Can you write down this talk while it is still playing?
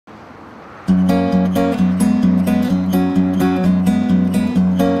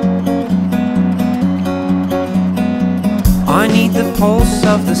need the pulse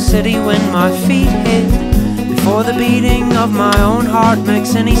of the city when my feet hit, before the beating of my own heart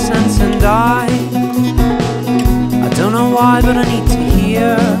makes any sense. And I don't know why, but I need to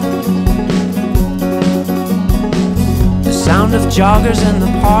hear the sound of joggers in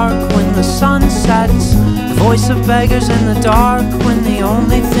the park when the sun sets, the voice of beggars in the dark when the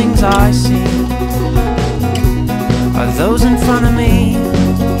only things I see are those in front of me.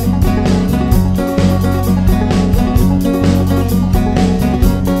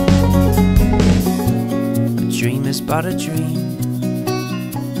 A dream is but a dream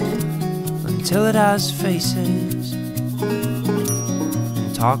until it has faces,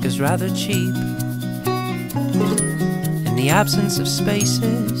 and talk is rather cheap in the absence of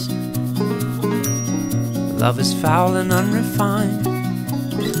spaces. Love is foul and unrefined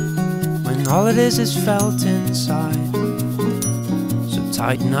when all it is felt inside. So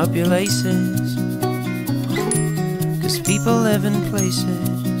tighten up your laces, 'cause people live in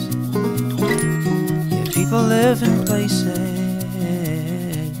places. Yeah, people live in places.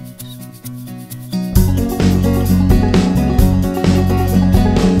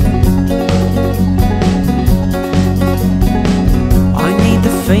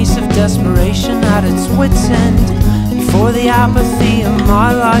 Face of desperation at its wit's end, before the apathy of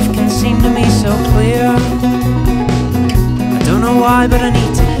my life can seem to me so clear. I don't know why, but I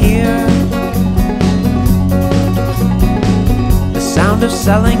need to hear the sound of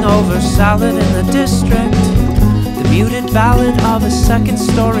selling over salad in the district, the muted ballad of a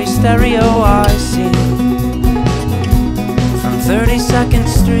second-story stereo I see from 32nd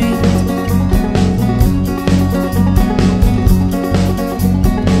Street.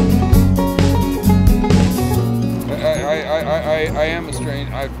 I am a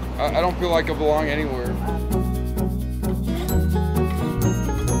strange. I don't feel like I belong anywhere.